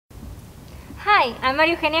Hi, I'm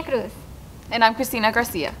Maria Eugenia Cruz. And I'm Cristina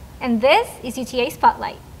Garcia. And this is UTA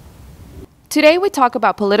Spotlight. Today we talk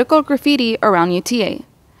about political graffiti around UTA,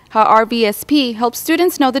 how RVSP helps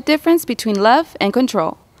students know the difference between love and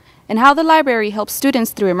control, and how the library helps students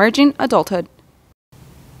through emerging adulthood.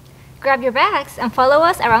 Grab your bags and follow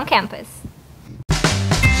us around campus.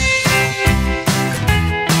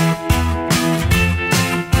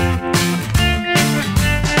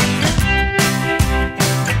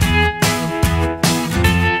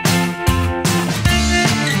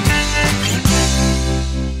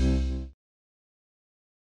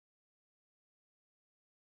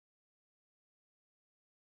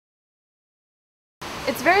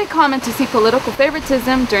 It's very common to see political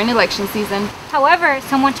favoritism during election season. However,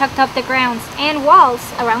 someone chalked up the grounds and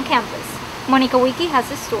walls around campus. Monica Wiki has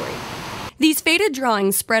the story. These faded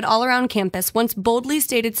drawings spread all around campus once boldly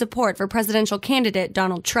stated support for presidential candidate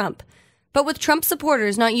Donald Trump. But with Trump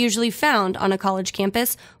supporters not usually found on a college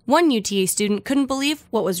campus, one UTA student couldn't believe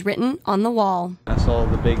what was written on the wall. I saw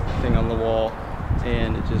the big thing on the wall,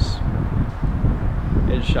 and it just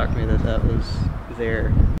shocked me that that was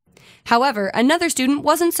there. However, another student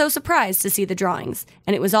wasn't so surprised to see the drawings,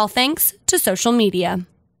 and it was all thanks to social media.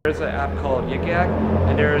 There's an app called UTA,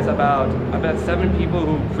 and there's about 7 people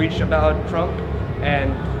who preach about Trump,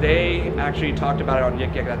 and they actually talked about it on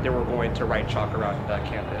UTA that they were going to write chalk around the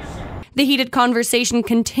campus. The heated conversation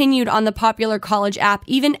continued on the popular college app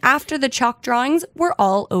even after the chalk drawings were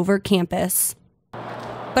all over campus.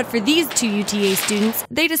 But for these two UTA students,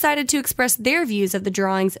 they decided to express their views of the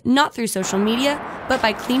drawings not through social media, but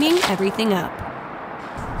by cleaning everything up.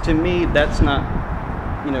 To me, that's not,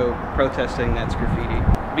 protesting, that's graffiti.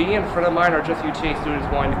 Being in front of mine are just UTA students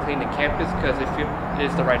wanting to clean the campus because they feel it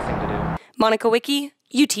is the right thing to do. Monica Wiki,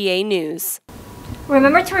 UTA News.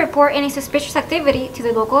 Remember to report any suspicious activity to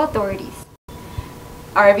the local authorities.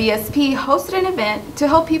 RVSP hosted an event to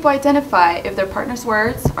help people identify if their partner's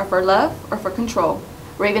words are for love or for control.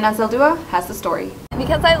 Raven Azaldua has the story.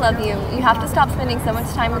 Because I love you, you have to stop spending so much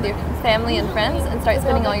time with your family and friends and start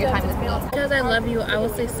spending all your time with me. Because I love you, I will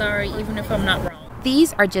say sorry even if I'm not wrong.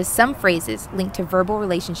 These are just some phrases linked to verbal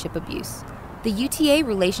relationship abuse. The UTA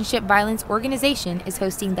Relationship Violence Organization is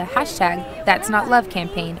hosting the hashtag That's Not Love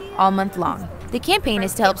campaign all month long. The campaign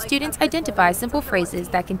is to help students identify simple phrases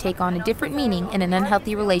that can take on a different meaning in an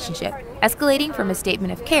unhealthy relationship, escalating from a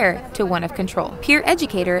statement of care to one of control. Peer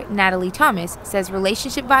educator Natalie Thomas says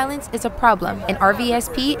relationship violence is a problem, and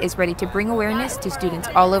RVSP is ready to bring awareness to students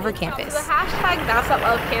all over campus. The hashtag That's Not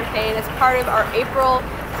Love campaign is part of our April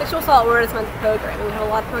Sexual Assault Awareness Month program. We have a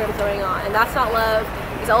lot of programs going on, and That's Not Love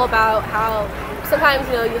is all about how sometimes,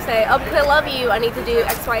 you say, oh, because I love you, I need to do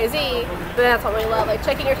X, Y, Z, but that's not really love. Like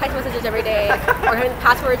checking your text messages every day, or having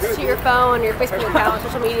passwords to your phone, your Facebook account,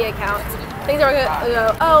 social media accounts. Things are going to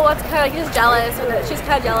go, oh, that's kind of like, he's jealous, and she's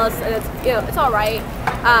kind of jealous, and it's, it's all right.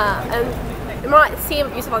 And it might seem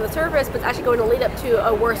abusive on the surface, but it's actually going to lead up to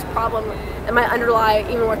a worse problem and might underlie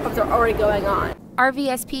even worse problems that are already going on.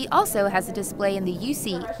 RVSP also has a display in the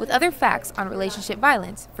UC with other facts on relationship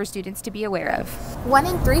violence for students to be aware of. 1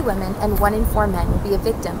 in 3 women and 1 in 4 men will be a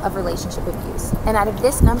victim of relationship abuse. And out of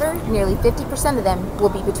this number, nearly 50% of them will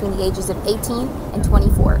be between the ages of 18 and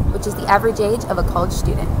 24, which is the average age of a college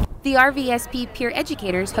student. The RVSP peer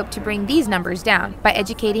educators hope to bring these numbers down by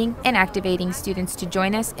educating and activating students to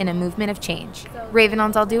join us in a movement of change. Raven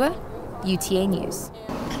Anzaldua, UTA News.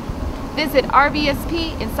 Visit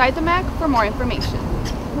RVSP Inside the MAC for more information.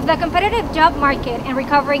 With the competitive job market and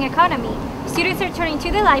recovering economy, students are turning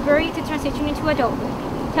to the library to transition into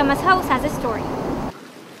adulthood. Thomas House has a story.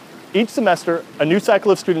 Each semester, a new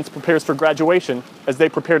cycle of students prepares for graduation as they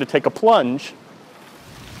prepare to take a plunge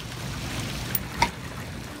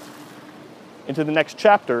into the next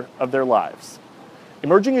chapter of their lives.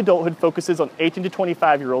 Emerging Adulthood focuses on 18 to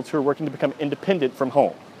 25-year-olds who are working to become independent from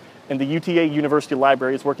home, and the UTA University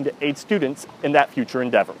Library is working to aid students in that future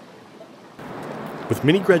endeavor. With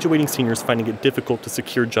many graduating seniors finding it difficult to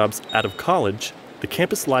secure jobs out of college, the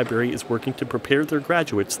campus library is working to prepare their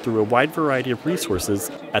graduates through a wide variety of resources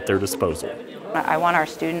at their disposal. I want our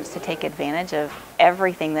students to take advantage of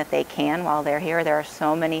everything that they can while they're here. There are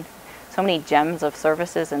so many gems of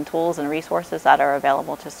services and tools and resources that are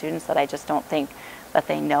available to students that I just don't think that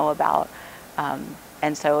they know about.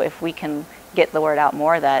 And so if we can get the word out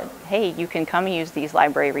more that, hey, you can come use these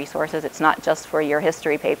library resources. It's not just for your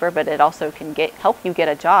history paper, but it also can help you get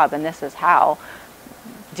a job, and this is how.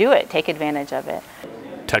 Do it. Take advantage of it.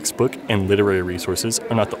 Textbook and literary resources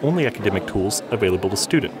are not the only academic tools available to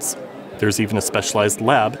students. There's even a specialized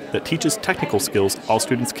lab that teaches technical skills all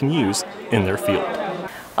students can use in their field.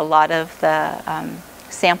 A lot of the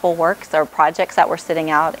sample works or projects that were sitting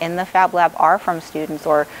out in the Fab Lab are from students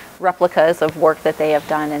or replicas of work that they have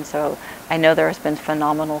done. And so I know there has been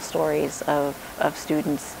phenomenal stories of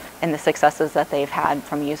students and the successes that they've had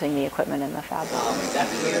from using the equipment in the Fab Lab.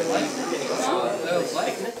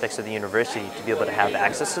 Thanks to the university to be able to have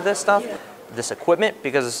access to this stuff, this equipment,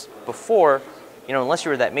 because before, unless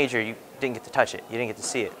you were that major, you didn't get to touch it, you didn't get to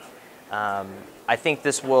see it. I think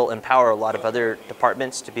this will empower a lot of other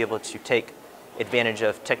departments to be able to take advantage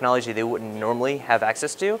of technology they wouldn't normally have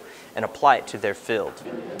access to and apply it to their field.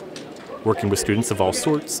 Working with students of all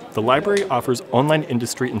sorts, the library offers online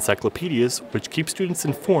industry encyclopedias which keep students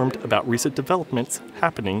informed about recent developments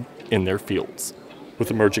happening in their fields.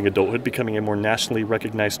 With emerging adulthood becoming a more nationally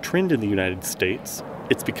recognized trend in the United States,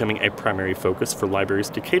 it's becoming a primary focus for libraries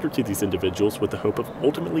to cater to these individuals with the hope of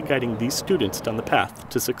ultimately guiding these students down the path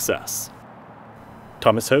to success.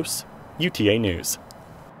 Thomas Hose, UTA News.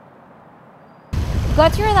 Go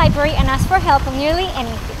to your library and ask for help on nearly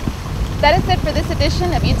anything. That is it for this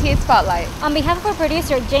edition of UTA Spotlight. On behalf of our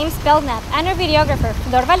producer, James Belknap, and our videographer,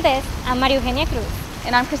 Flor Valdez, I'm Maria Eugenia Cruz.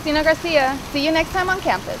 And I'm Cristina Garcia. See you next time on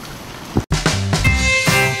campus.